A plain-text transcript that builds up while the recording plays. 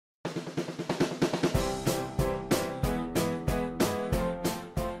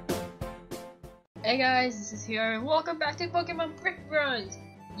Hey guys, this is here and welcome back to Pokemon Brick Runs!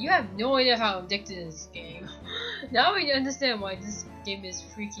 You have no idea how addicted this game. Now we understand why this game is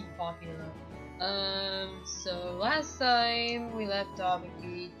freaking popular. So last time we left off with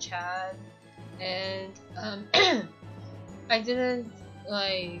the Chad and I didn't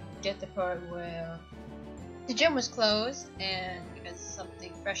get the part where the gym was closed and because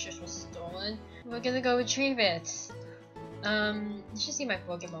something precious was stolen. We're gonna go retrieve it. You should see my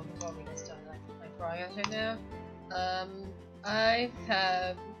Pokemon before we get started. My progress right now. I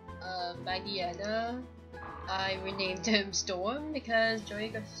have Magdiana. I renamed him Storm because Joey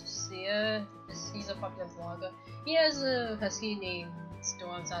Garcia, he's a popular vlogger. He has a husky named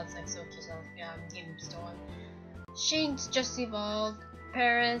Storm, sounds like so cute, so yeah, I'm naming him Storm. Shane's just evolved.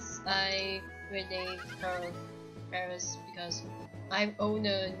 Paris, I renamed her Paris because I own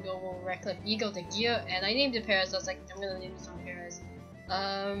a normal Reckless Eagle, the gear, and I named it Paris. I was like, I'm gonna name this one Paris.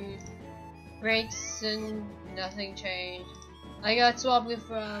 Grayson, nothing changed. I got Swablu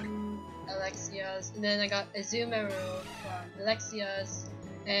from Alexia's, and then I got Azumarill from Alexia's,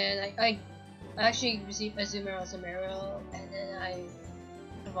 and I actually received Azumarill's Emeruga, and then I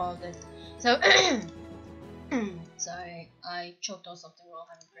evolved it. So, sorry, I choked on something while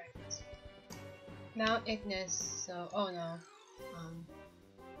having breakfast. Mount Ignis, so, oh no.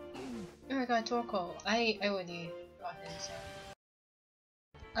 Oh my god, Torkoal. I already got him, so.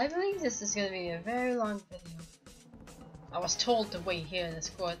 I believe this is gonna be a very long video. I was told to wait here in this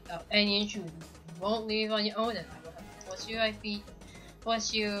court without any intrusion. You won't leave on your own and I will have to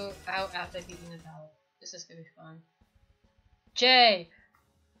force you out after beating the battle. This is gonna be fun. Jay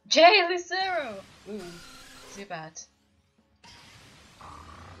Lucero! Ooh, Zubat.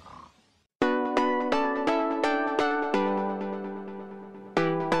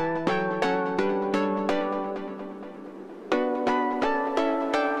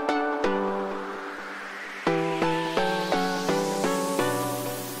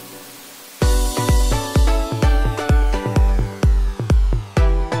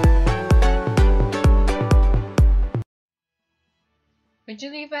 Would you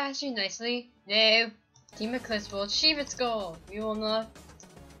leave Ashley nicely? No! Team Eclipse will achieve its goal! We will not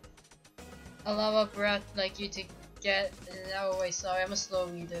allow a brat like you to get in our way. Sorry, I'm a slow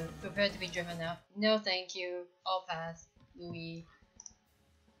reader. Prepare to be driven now. No thank you. I'll pass. Louis.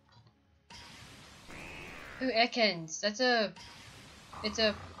 Ooh, Ekans. I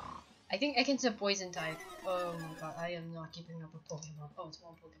think Ekans a poison type. Oh my god, I am not keeping up with Pokemon. Oh, it's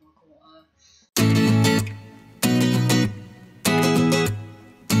one Pokemon, cool.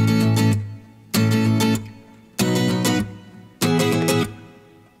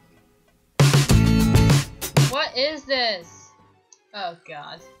 What is this? Oh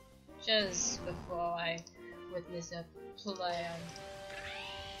god. Just before I witness a plan.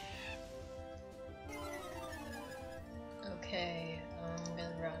 Okay, I'm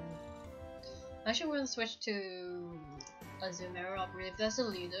gonna run. Actually, we're gonna switch to Azumarill. I believe that's a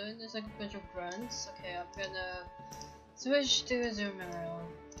leader and there's like a bunch of grunts. Okay, I'm gonna switch to Azumarill.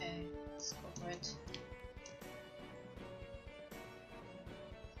 Okay, let's go for it.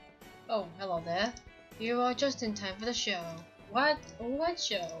 Oh, hello there. You are just in time for the show. What? What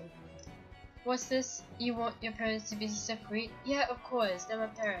show? What's this? You want your parents to be set free? Yeah, of course, they're my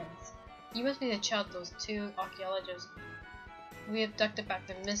parents. You must be the child of those two archaeologists we abducted back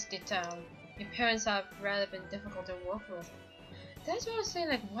to Misty Town. Your parents have rather been difficult to work with. That's what I was saying,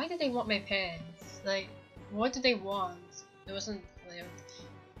 like, why did they want my parents? Like, what did they want? It wasn't, like,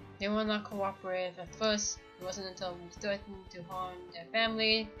 they were not cooperative at first. It wasn't until we threatened to harm their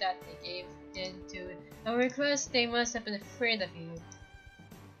family that they gave in to our request. They must have been afraid of you.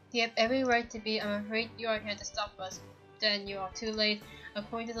 You have every right to be. I'm afraid you are here to stop us. Then you are too late.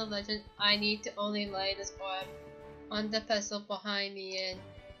 According to the legend, I need to only lay this orb on the pedestal behind me in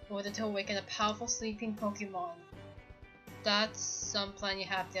order to awaken a powerful sleeping Pokemon. That's some plan you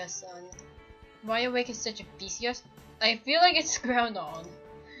have there, son. Why awaken such a beast? I feel like it's ground on.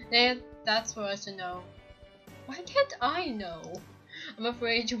 That's for us to know. Why can't I know? I'm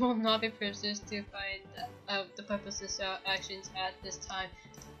afraid you will not be privileged to find out the purposes of our actions at this time.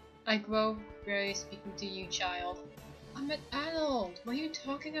 I grow weary speaking to you, child. I'm an adult. What are you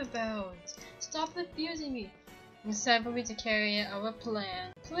talking about? Stop confusing me. It's time for me to carry out our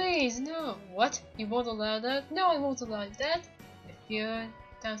plan. Please, no. What? You won't allow that? No, I won't allow that. I fear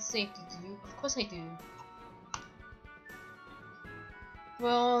down safety, do you? Of course I do.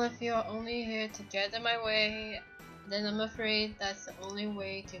 Well, if you're only here to get in my way, then I'm afraid that's the only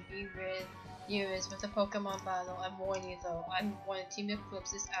way to be rid you is with a Pokemon battle. I'm warning you though, I'm one of Team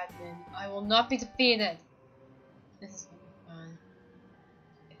Eclipse's admin. I will not be defeated! This is gonna be fun.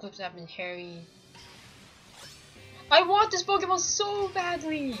 Eclipse admin Harry I want this Pokemon so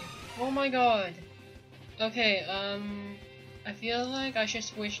badly! Oh my god. Okay, I feel like I should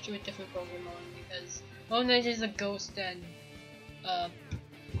switch to a different Pokemon because Unwanted is a ghost and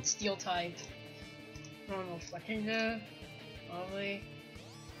steel type. I don't know if I can do. Probably.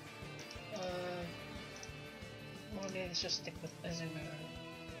 Maybe let's just stick with Azumarill.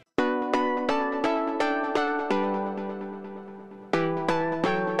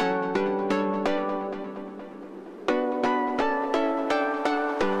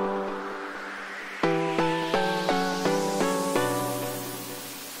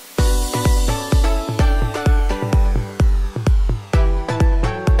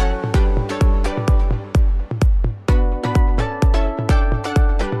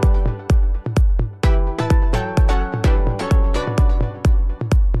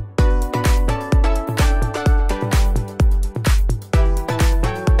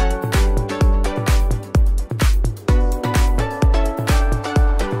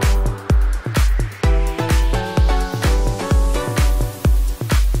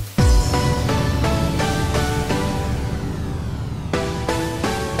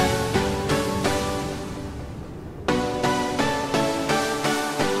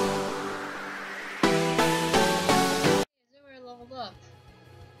 Up.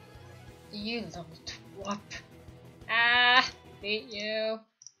 You little twop. Ah, beat you.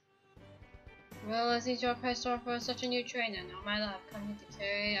 Well, as each of us for such a new trainer, now my love coming to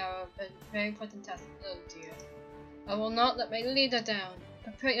carry out a very important task. Oh dear. I will not let my leader down.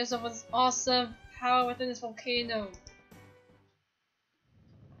 Prepare yourself for this awesome power within this volcano.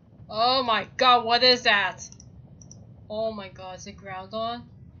 Oh my god, what is that? Oh my god, is it Groudon?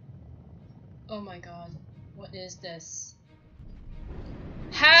 Oh my god, what is this?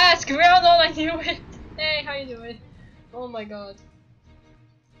 Ha! It's Groudon, I knew it! Hey, how you doing? Oh my god.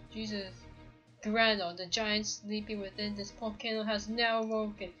 Jesus. Groudon, the giant sleeping within this volcano, has now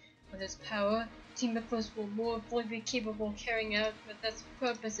awoken. With its power, Team Eclipse will more fully be capable of carrying out with its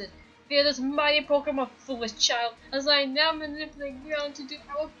purposes. Fear this mighty Pokemon, foolish child, as I now manipulate Groudon to do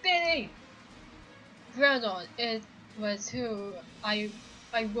our bidding! Groudon, it was who I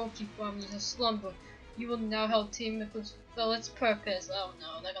woke you from your slumber. You will now help Team Eclipse fulfill its purpose. Oh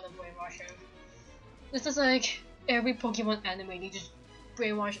no, they're gonna brainwash him. This is like every Pokemon anime, they just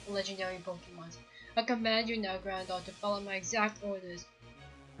brainwash legendary Pokemon. I command you now, Groudon, to follow my exact orders.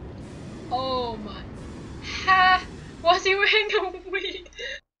 Oh my. Ha! Was he wearing a wig?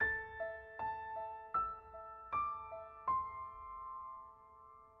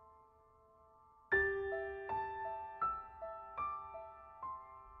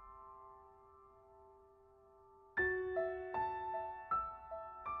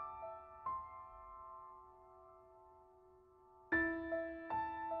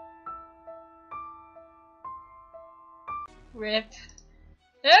 Rip.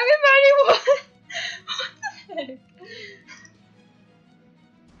 Everybody what? What the heck?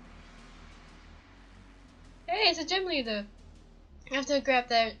 Hey, it's a gym leader. I have to grab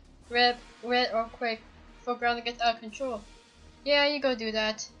that red or quick before Groudon gets out of control. Yeah, you go do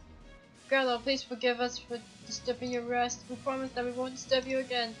that. Groudon, please forgive us for disturbing your rest. We promise that we won't disturb you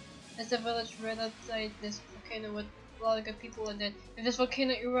again. There's a village right outside this volcano with a lot of good people in it. If this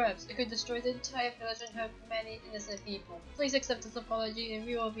volcano erupts, it could destroy the entire village and hurt many innocent people. Please accept this apology and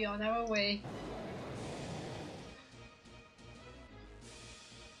we will be on our way.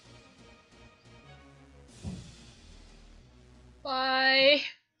 Bye!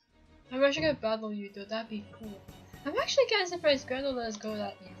 I wish I could battle you though, that'd be cool. I'm actually kinda surprised Groudon let us go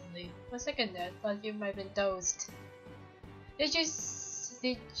that easily. 1 second there, thought you might have been dozed. Did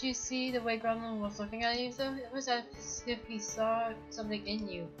you see the way Groudon was looking at you though? It was as if he saw something in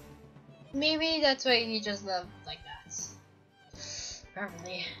you. Maybe that's why he just loved like that.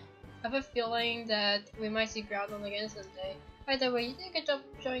 Probably. I have a feeling that we might see Groudon again someday. By the way, you did a good job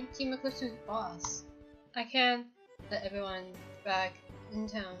showing Team Eclipse's boss. I can't let everyone back in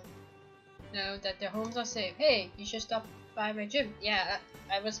town know that their homes are safe. Hey, you should stop by my gym. Yeah,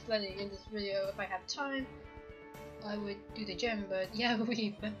 I was planning in this video if I have time I would do the gym, but yeah,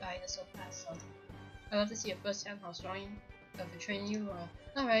 we went by this so fast, so I'd love to see it firsthand how strong of a trainer you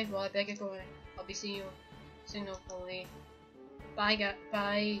are. Alright, well I better get going. I'll be seeing you soon hopefully. Bye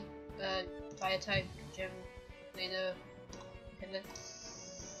fire type gym later. Okay, let's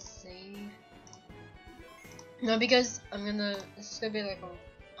save. No, because this is gonna be like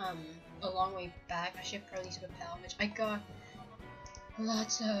a long way back. I should probably switch power, which I got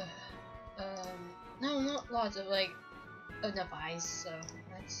lots of no, not lots of like enough ice, so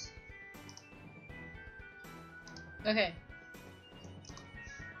let's okay.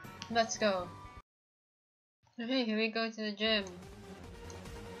 Let's go. Okay, here we go to the gym.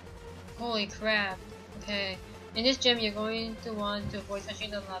 Holy crap. Okay. In this gym, you're going to want to avoid touching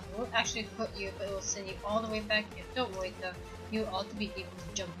the lava. It won't actually hurt you, but it will send you all the way back here. Don't worry though, you ought to be able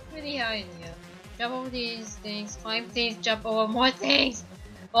to jump really high in here. Jump over these things, climb things, jump over more things!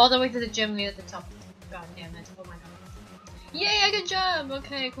 All the way to the gym near the top. God damn it, oh my god. Yay, I can jump!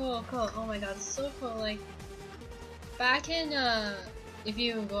 Okay, cool, cool. Oh my god, it's so cool. Like, back in, if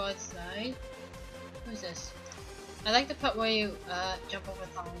you go outside. Who's this? I like the part where you, jump over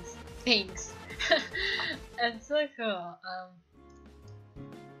things. It's so cool.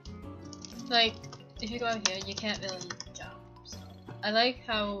 Like, if you go out here, you can't really jump. So I like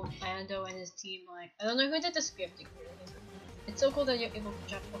how Ando and his team, like, I don't know who did the scripting really. It's so cool that you're able to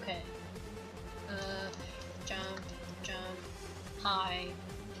jump. Okay. Jump, jump, high,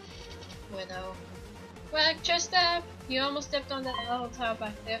 widow. Fracture step! You almost stepped on that little tower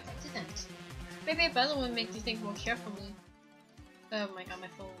back there. I didn't. Maybe a better one makes you think more carefully. Oh my god, my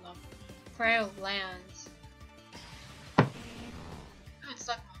phone up. Cryo lands. Oh, it's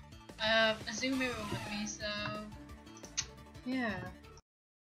stuck. I have a zoom mirror with me, so yeah.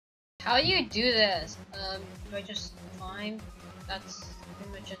 How do you do this? Do I just climb? That's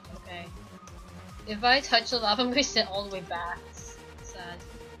pretty much it. Okay. If I touch the lava, I'm gonna sit all the way back. Sad.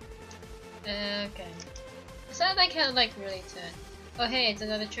 Okay. Sad I can't like really turn. Oh hey, it's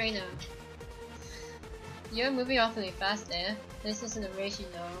another trainer. You're moving awfully fast there. This isn't a race, you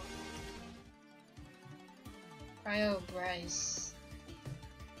know. Cryo Bryce.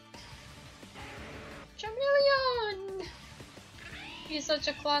 Chameleon! He's such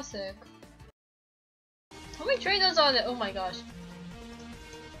a classic. How many trainers are there? Oh my gosh.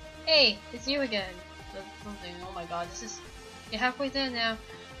 Hey, it's you again. Oh my god, this is... You're halfway there now.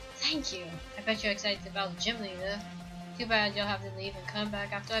 Thank you. I bet you're excited about the gym leader. Too bad you'll have to leave and come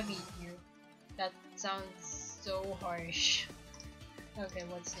back after I beat you. That sounds so harsh. Okay,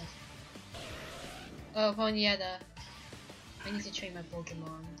 what's this? Oh, Ponyetta. I need to train my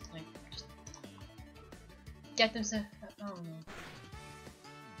Pokemon. Like, just get them some. Oh no.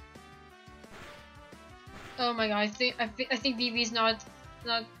 Oh my god, I think BB's not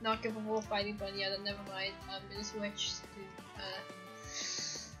capable of fighting Ponyetta. Never mind. I'm gonna switch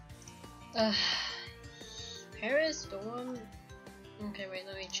to Paris Storm. Okay, wait.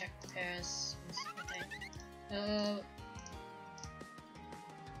 Let me check Paris. Okay.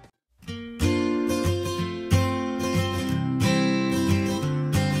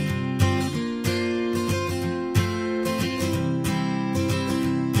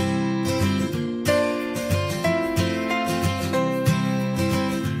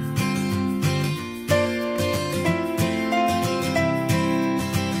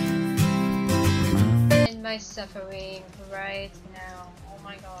 Suffering right now.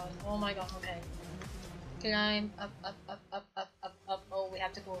 Oh my god, okay. Climb up. Oh, we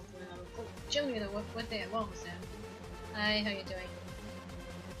have to go through another. Oh, Julia, what there? We're almost there. Hi, how you doing?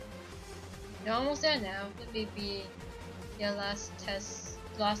 You're almost there now. Let me be your last two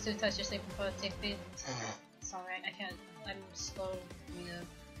tests just like before I take it. Sorry, I can't. I'm slow, you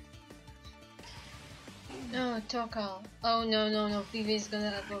know. No, Tokal. Oh no. Phoebe's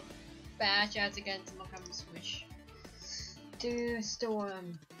gonna have a bad chance against Montgomery Switch. To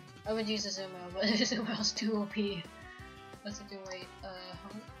Storm. I would use a Zoomer, but Zoomer's too OP. What's it do? Wait, oh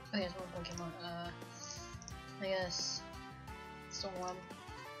yeah, it's one Pokemon. I guess Storm.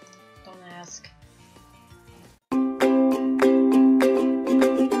 Don't ask.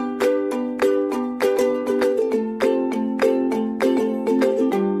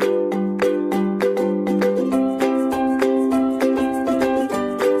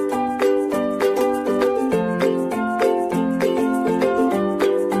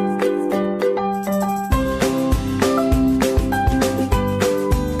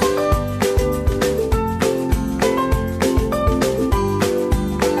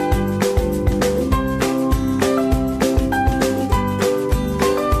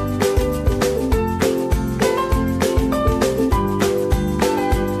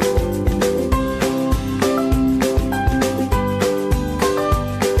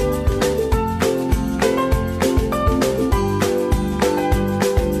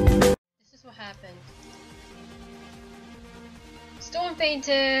 Storm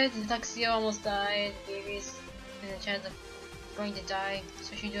fainted, Luxio almost died, Baby's in a chance of going to die,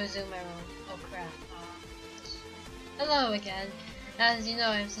 so she does zoom arrow. Oh crap. Hello again. As you know,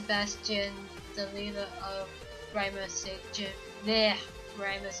 I'm Sebastian, the leader of Grimer City Gym.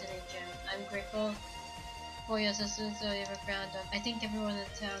 Grimer City Gym. I'm grateful for your assistance so you have found them. I think everyone in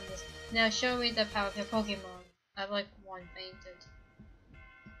town is. Now show me the power of your Pokemon. I've like one fainted.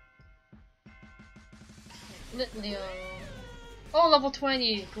 Leo. Oh, level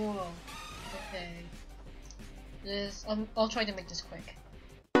 20. Cool. Okay. I'll try to make this quick.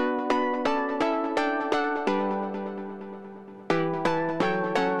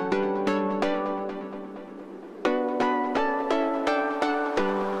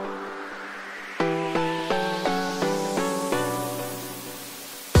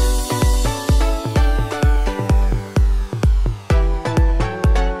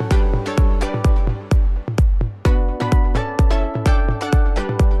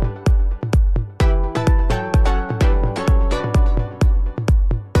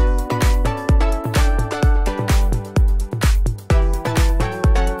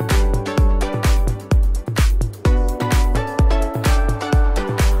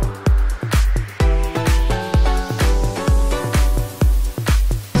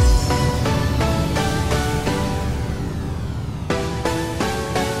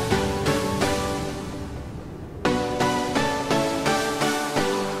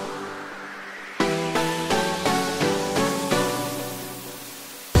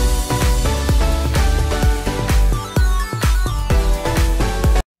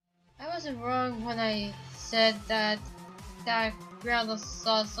 Wrong when I said that Grandma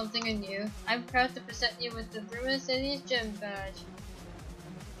saw something in you. I'm proud to present you with the Bruin City's gem badge.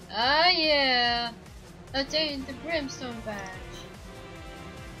 Ah yeah, the Brimstone badge.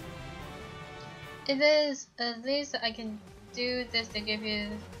 It is at least I can do this to give you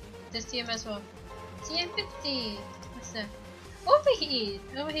this TM as well. TM50. What's that? Overheat.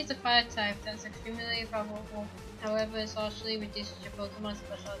 Overheat's a fire type that's extremely probable. However, it actually reduces your Pokemon's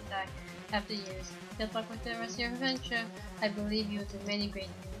special attack after use. Good luck with the rest of your adventure. I believe you will do many great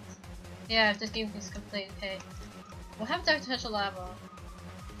things. Yeah, if this game is complete, hey. We'll have to touch a lava.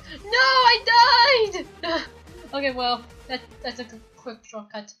 No, I died! Okay, well, that's a quick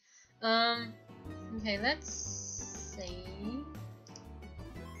shortcut. Okay, let's see.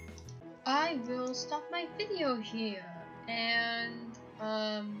 I will stop my video here and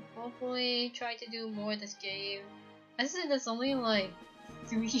hopefully try to do more of this game. I said there's only like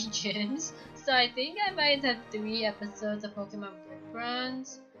 3 gyms, so I think I might have 3 episodes of Pokemon Brick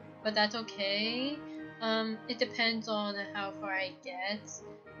Runs, but that's okay. It depends on how far I get,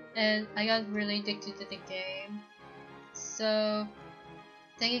 and I got really addicted to the game. So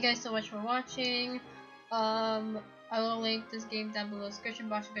thank you guys so much for watching. I will link this game down below in the description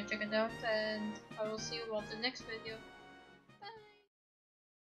box, you can check it out, and I will see you all in the next video. Bye!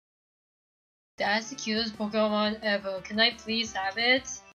 That's the cutest Pokemon ever. Can I please have it?